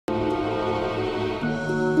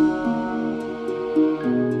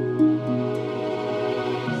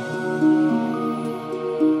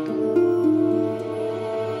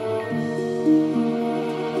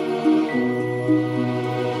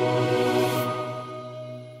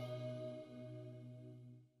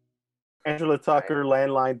Angela Tucker,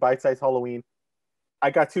 Landline, Bite Size Halloween. I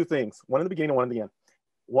got two things. One in the beginning and one in the end.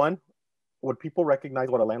 One, would people recognize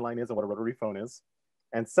what a landline is and what a rotary phone is?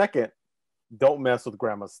 And second, don't mess with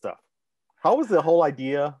grandma's stuff. How was the whole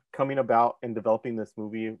idea coming about and developing this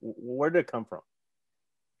movie? Where did it come from?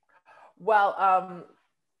 Well,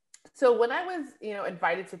 so when I was,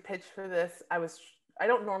 invited to pitch for this, I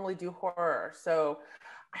don't normally do horror. So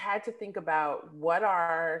I had to think about what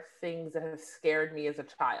are things that have scared me as a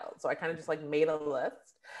child. So I kind of just like made a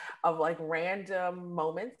list of like random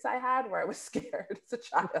moments I had where I was scared as a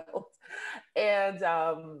child. And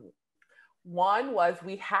one was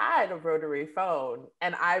we had a rotary phone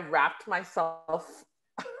and I wrapped myself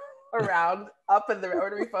around up in the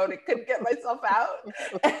rotary phone and couldn't get myself out.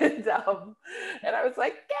 And I was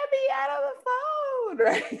like, get me out of the phone,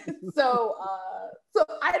 right? So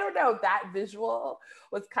I don't know, that visual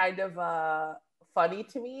was kind of funny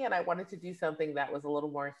to me, and I wanted to do something that was a little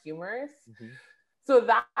more humorous. Mm-hmm. So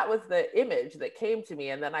that was the image that came to me.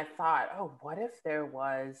 And then I thought, oh, what if there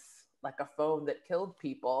was like a phone that killed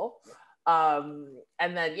people? And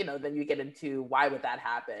then, then you get into why would that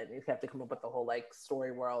happen? You have to come up with the whole like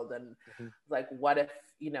story world and mm-hmm. like, what if,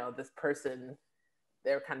 this person,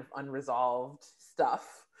 they're kind of unresolved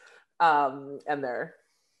stuff, and they're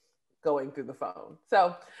going through the phone.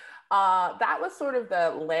 So that was sort of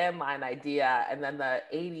the landline idea. And then the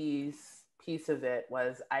 80s piece of it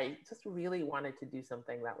was, I just really wanted to do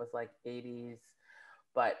something that was like 80s,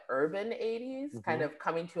 but urban 80s, mm-hmm. kind of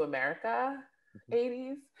coming to America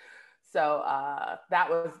mm-hmm. 80s. So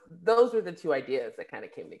those were the two ideas that kind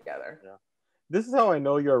of came together. Yeah. This is how I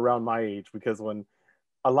know you're around my age, because when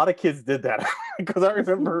a lot of kids did that, because I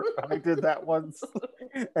remember I did that once,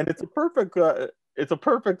 and it's a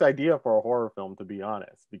perfect idea for a horror film, to be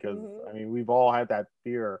honest, because mm-hmm. I mean, we've all had that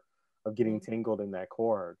fear of getting tangled in that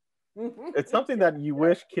cord. Mm-hmm. It's something that you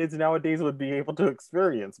wish kids nowadays would be able to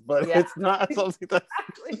experience, but it's not something that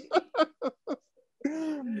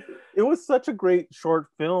it was such a great short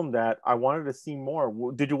film that I wanted to see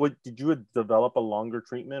more. Did you develop a longer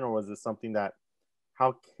treatment, or was it something that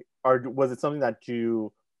was it something that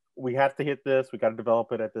we have to hit this, we got to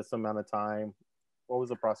develop it at this amount of time? What was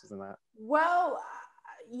the process in that? Well,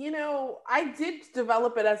 I did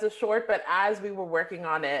develop it as a short, but as we were working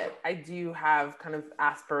on it, I do have kind of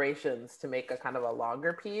aspirations to make a kind of a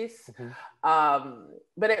longer piece. Mm-hmm.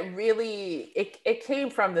 But it really, it came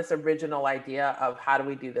from this original idea of how do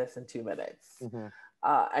we do this in 2 minutes? Mm-hmm.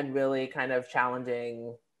 And really kind of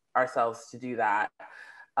challenging ourselves to do that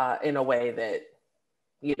in a way that,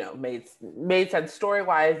 made sense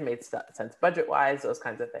story-wise, made sense budget-wise, those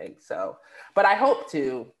kinds of things. So, but I hope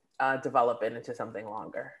to develop it into something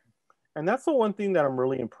longer. And that's the one thing that I'm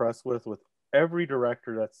really impressed with every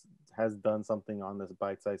director that has done something on this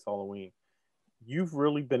Bite Size Halloween. You've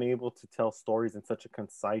really been able to tell stories in such a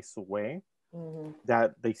concise way mm-hmm.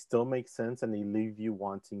 that they still make sense and they leave you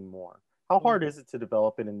wanting more. How mm-hmm. hard is it to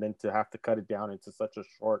develop it and then to have to cut it down into such a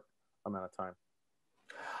short amount of time?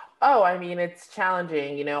 Oh, I mean, it's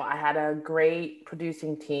challenging. I had a great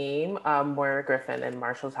producing team, Moira Griffin and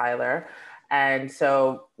Marshall Tyler. And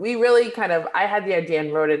so we really I had the idea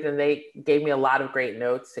and wrote it, and they gave me a lot of great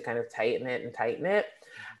notes to kind of tighten it.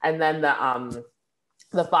 And then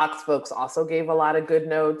the Fox folks also gave a lot of good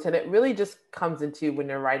notes. And it really just comes into when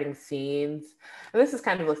you're writing scenes. And this is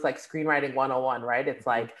kind of looks like screenwriting 101, right? It's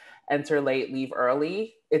like enter late, leave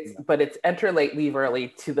early. But it's enter late, leave early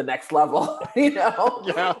to the next level,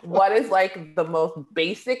 Yeah. What is like the most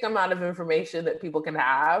basic amount of information that people can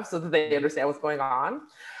have so that they understand what's going on,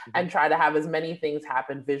 mm-hmm. and try to have as many things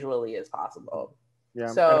happen visually as possible. Yeah.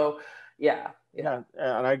 So, yeah. And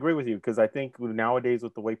I agree with you, because I think nowadays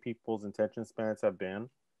with the way people's attention spans have been,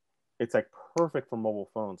 it's like perfect for mobile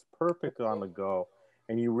phones, perfect on the go,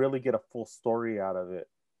 and you really get a full story out of it.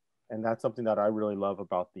 And that's something that I really love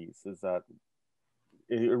about these, is that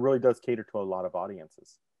it really does cater to a lot of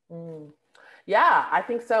audiences. Mm. Yeah, I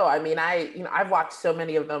think so. I mean, I've watched so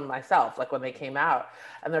many of them myself, like when they came out,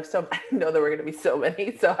 and I know there were going to be so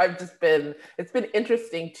many. So it's been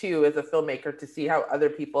interesting too, as a filmmaker, to see how other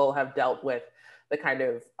people have dealt with the kind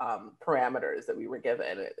of parameters that we were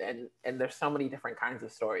given. And there's so many different kinds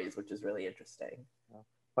of stories, which is really interesting.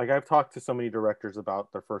 Like, I've talked to so many directors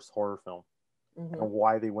about their first horror film, mm-hmm. and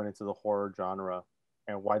why they went into the horror genre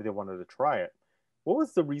and why they wanted to try it. What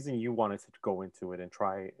was the reason you wanted to go into it and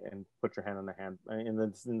try and put your hand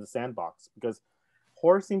in the sandbox? Because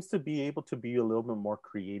horror seems to be able to be a little bit more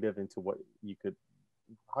creative into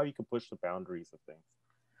how you could push the boundaries of things.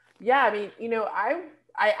 Yeah, I mean, I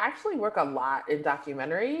actually work a lot in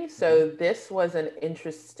documentary, so mm-hmm. this was an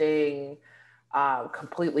interesting,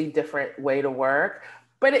 completely different way to work.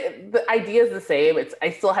 But the idea is the same.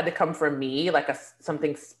 I still had to come from me, like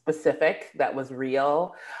something specific that was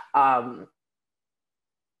real,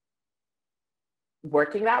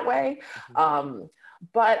 working that way.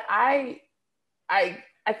 But I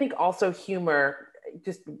think also humor,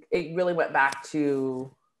 just it really went back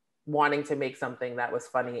to wanting to make something that was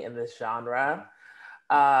funny in this genre.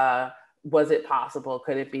 Was it possible?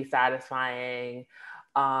 Could it be satisfying?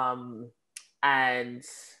 And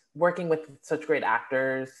working with such great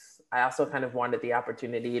actors, I also kind of wanted the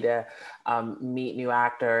opportunity to meet new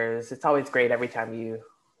actors. It's always great every time you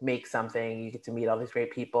make something, you get to meet all these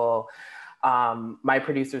great people. My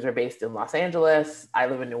producers are based in Los Angeles. I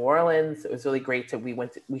live in New Orleans. It was really great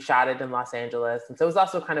we shot it in Los Angeles. And so it was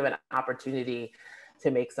also kind of an opportunity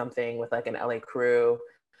to make something with like an LA crew.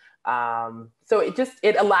 So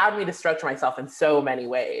it allowed me to stretch myself in so many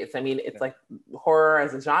ways. I mean, it's like horror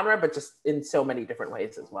as a genre, but just in so many different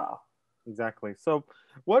ways as well. Exactly. So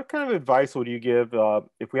what kind of advice would you give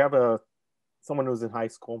if we have someone who's in high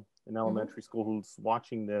school, in elementary school, who's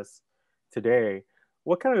watching this today?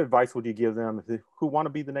 What kind of advice would you give them who want to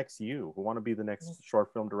be the next you, who want to be the next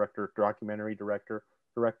short film director, documentary director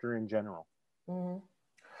in general?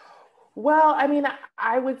 Well, I mean,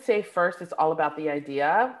 I would say first, it's all about the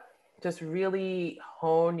idea. Just really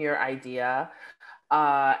hone your idea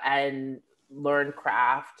and learn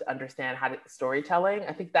craft, understand storytelling.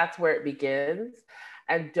 I think that's where it begins.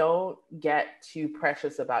 And don't get too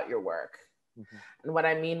precious about your work. And what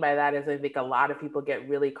I mean by that is I think a lot of people get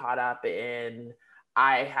really caught up in,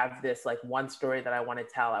 I have this like one story that I want to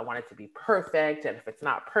tell. I want it to be perfect. And if it's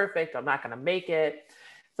not perfect, I'm not going to make it.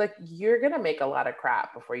 It's like, you're going to make a lot of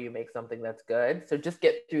crap before you make something that's good. So just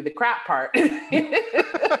get through the crap part.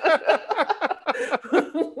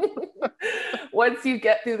 Once you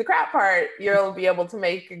get through the crap part, you'll be able to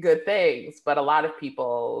make good things. But a lot of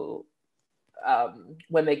people,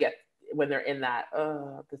 when they're in that,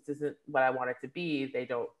 this isn't what I want it to be, they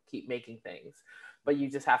don't keep making things. But you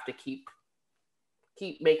just have to keep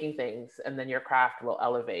making things, and then your craft will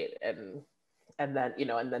elevate, and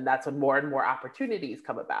then that's when more and more opportunities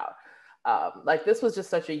come about. Like this was just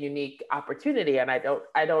such a unique opportunity, and I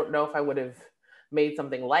don't know if I would have made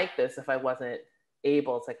something like this if I wasn't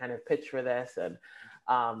able to kind of pitch for this, and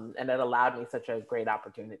it allowed me such a great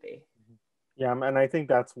opportunity. Yeah, and I think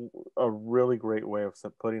that's a really great way of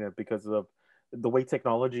putting it, because of the way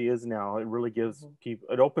technology is now. It really gives people,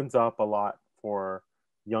 it opens up a lot for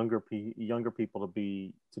younger people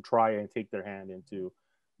to try and take their hand into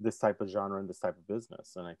this type of genre and this type of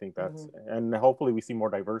business. And I think that's and hopefully we see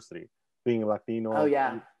more diversity. Being Latino, oh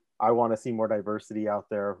yeah, I want to see more diversity out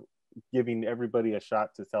there, giving everybody a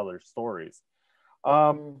shot to tell their stories.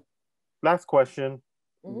 Last question.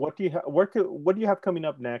 What do you have coming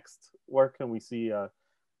up next? Where can we see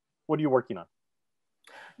what are you working on?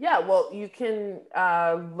 Yeah, well, you can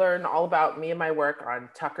learn all about me and my work on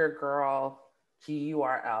TuckerGurl,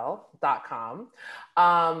 GURL.com.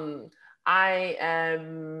 I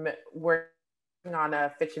am working on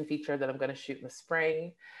a fiction feature that I'm going to shoot in the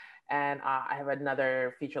spring. And I have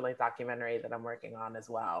another feature-length documentary that I'm working on as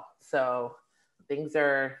well. So things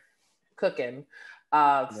are cooking.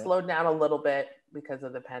 Slowed down a little bit because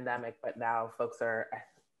of the pandemic, but now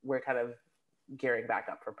we're kind of gearing back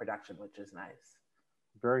up for production, which is nice.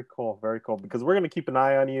 Very cool, because we're going to keep an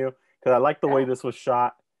eye on you, because I like the way this was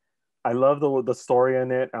shot. I love the story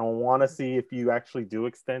in it. I want to see if you actually do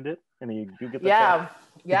extend it and you do get the chance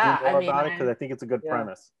to do more about it, because I think it's a good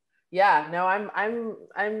premise. Yeah, no, I'm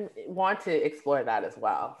want to explore that as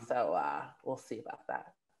well. So we'll see about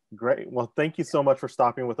that. Great. Well, thank you so much for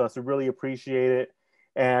stopping with us. I really appreciate it.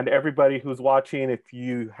 And everybody who's watching, if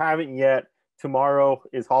you haven't yet, tomorrow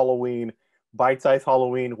is Halloween. Bite Size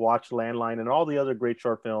Halloween. Watch Landline and all the other great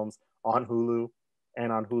short films on Hulu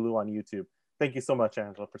on YouTube. Thank you so much,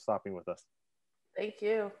 Angela, for stopping with us. Thank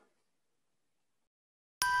you.